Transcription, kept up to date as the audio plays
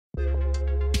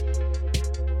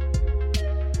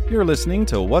You're listening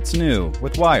to What's New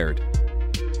with Wired.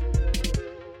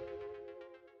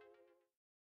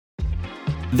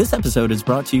 This episode is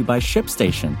brought to you by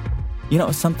ShipStation. You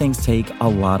know, some things take a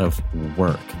lot of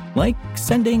work, like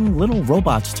sending little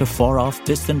robots to far-off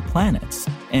distant planets.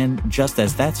 And just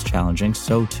as that's challenging,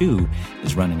 so too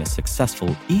is running a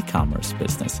successful e-commerce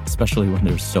business, especially when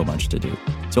there's so much to do.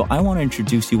 So I want to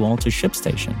introduce you all to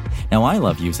ShipStation. Now, I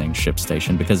love using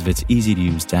ShipStation because of its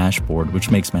easy-to-use dashboard,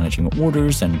 which makes managing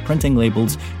orders and printing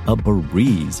labels a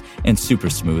breeze and super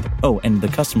smooth. Oh, and the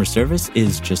customer service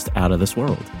is just out of this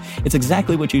world. It's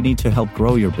exactly what you need to help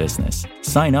grow your business.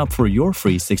 Sign up for your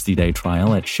free 60-day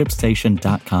trial at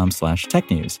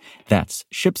shipstation.com/technews. That's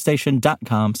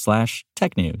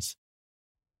shipstation.com/technews.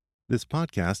 This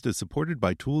podcast is supported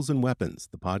by Tools and Weapons,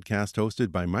 the podcast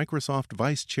hosted by Microsoft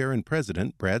Vice Chair and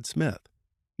President Brad Smith.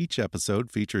 Each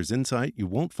episode features insight you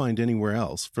won't find anywhere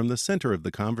else from the center of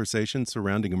the conversation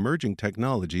surrounding emerging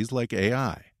technologies like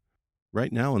AI.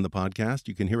 Right now on the podcast,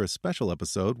 you can hear a special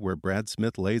episode where Brad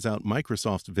Smith lays out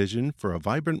Microsoft's vision for a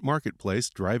vibrant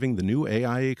marketplace driving the new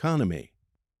AI economy.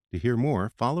 To hear more,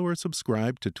 follow or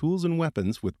subscribe to Tools and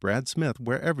Weapons with Brad Smith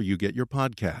wherever you get your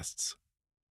podcasts.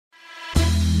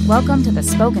 Welcome to the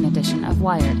spoken edition of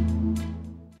Wired.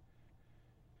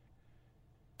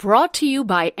 Brought to you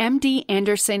by MD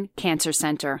Anderson Cancer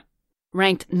Center.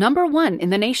 Ranked #1 in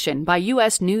the nation by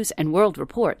U.S. News & World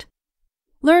Report.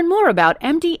 Learn more about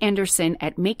MD Anderson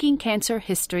at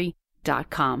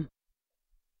makingcancerhistory.com.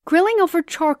 Grilling over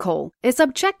charcoal is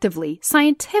objectively,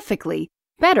 scientifically,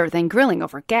 better than grilling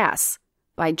over gas,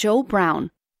 by Joe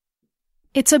Brown.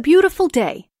 It's a beautiful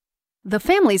day. The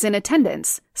family's in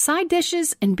attendance, side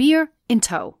dishes and beer in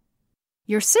tow.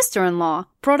 Your sister-in-law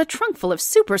brought a trunk full of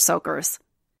super soakers.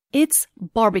 It's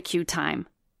barbecue time.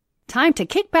 Time to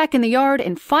kick back in the yard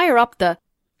and fire up the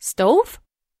stove?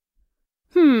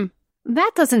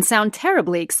 That doesn't sound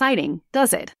terribly exciting,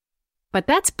 does it? But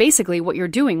that's basically what you're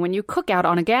doing when you cook out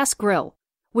on a gas grill,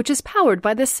 which is powered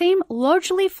by the same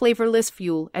largely flavorless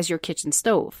fuel as your kitchen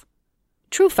stove.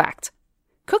 True fact.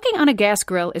 Cooking on a gas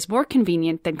grill is more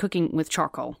convenient than cooking with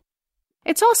charcoal.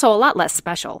 It's also a lot less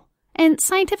special, and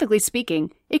scientifically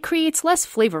speaking, it creates less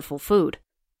flavorful food.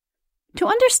 To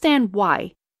understand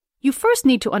why, you first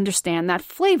need to understand that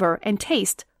flavor and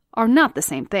taste are not the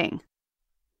same thing.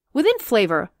 Within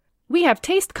flavor, we have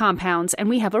taste compounds and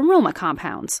we have aroma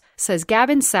compounds, says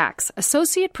Gavin Sachs,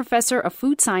 Associate Professor of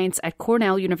Food Science at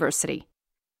Cornell University.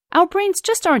 Our brains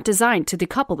just aren't designed to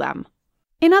decouple them.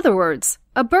 In other words,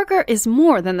 a burger is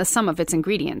more than the sum of its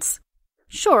ingredients.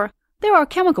 Sure, there are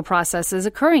chemical processes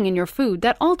occurring in your food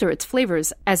that alter its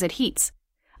flavors as it heats,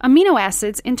 amino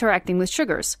acids interacting with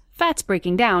sugars, fats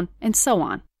breaking down, and so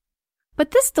on.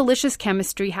 But this delicious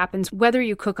chemistry happens whether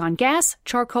you cook on gas,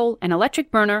 charcoal, an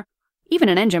electric burner, even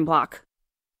an engine block.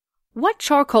 What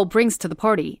charcoal brings to the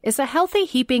party is a healthy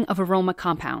heaping of aroma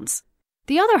compounds,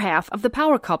 the other half of the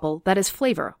power couple that is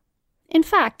flavor. In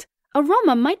fact,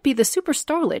 aroma might be the super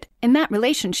starlet in that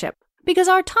relationship because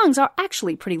our tongues are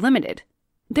actually pretty limited.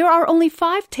 There are only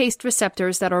 5 taste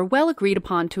receptors that are well agreed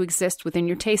upon to exist within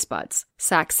your taste buds,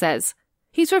 Sachs says.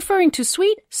 He's referring to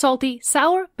sweet, salty,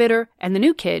 sour, bitter, and the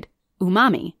new kid,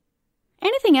 umami.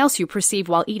 Anything else you perceive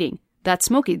while eating, that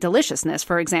smoky deliciousness,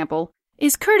 for example,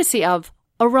 is courtesy of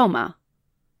aroma.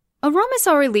 Aromas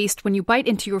are released when you bite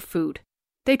into your food.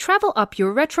 They travel up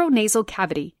your retronasal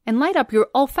cavity and light up your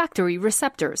olfactory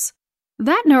receptors.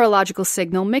 That neurological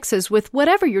signal mixes with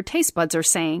whatever your taste buds are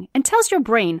saying and tells your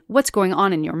brain what's going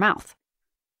on in your mouth.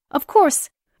 Of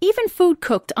course, even food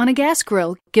cooked on a gas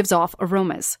grill gives off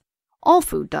aromas. All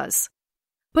food does.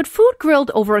 But food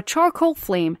grilled over a charcoal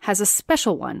flame has a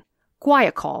special one,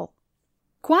 guaiacol.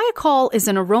 Guaiacol is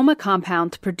an aroma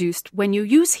compound produced when you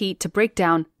use heat to break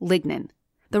down lignin,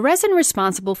 the resin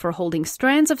responsible for holding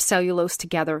strands of cellulose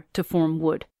together to form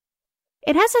wood.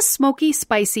 It has a smoky,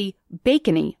 spicy,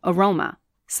 bacony aroma,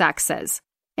 Sachs says.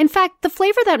 In fact, the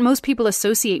flavor that most people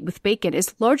associate with bacon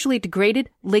is largely degraded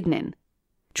lignin.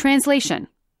 Translation: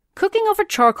 cooking over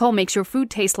charcoal makes your food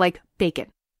taste like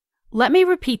bacon. Let me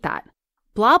repeat that.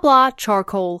 Blah blah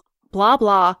charcoal, blah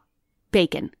blah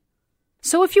bacon.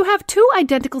 So if you have 2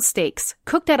 identical steaks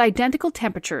cooked at identical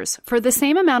temperatures for the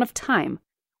same amount of time,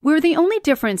 where the only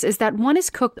difference is that one is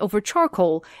cooked over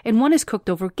charcoal and one is cooked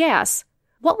over gas,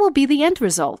 what will be the end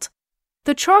result?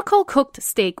 The charcoal-cooked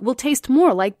steak will taste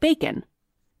more like bacon.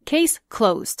 Case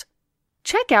closed.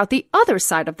 Check out the other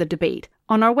side of the debate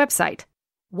on our website.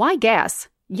 Why gas,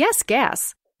 yes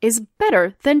gas, is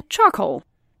better than charcoal.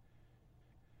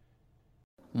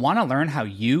 Want to learn how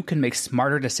you can make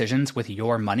smarter decisions with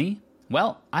your money?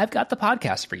 Well, I've got the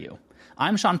podcast for you.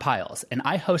 I'm Sean Piles, and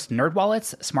I host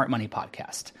NerdWallet's Smart Money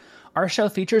Podcast. Our show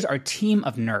features our team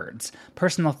of nerds,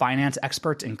 personal finance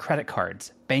experts in credit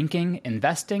cards, banking,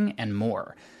 investing, and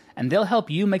more. And they'll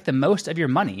help you make the most of your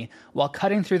money while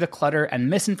cutting through the clutter and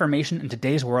misinformation in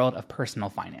today's world of personal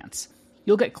finance.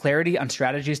 You'll get clarity on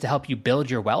strategies to help you build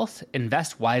your wealth,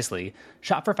 invest wisely,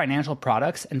 shop for financial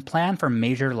products, and plan for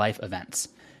major life events.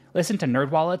 Listen to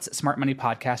NerdWallet's Smart Money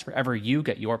Podcast wherever you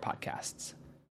get your podcasts.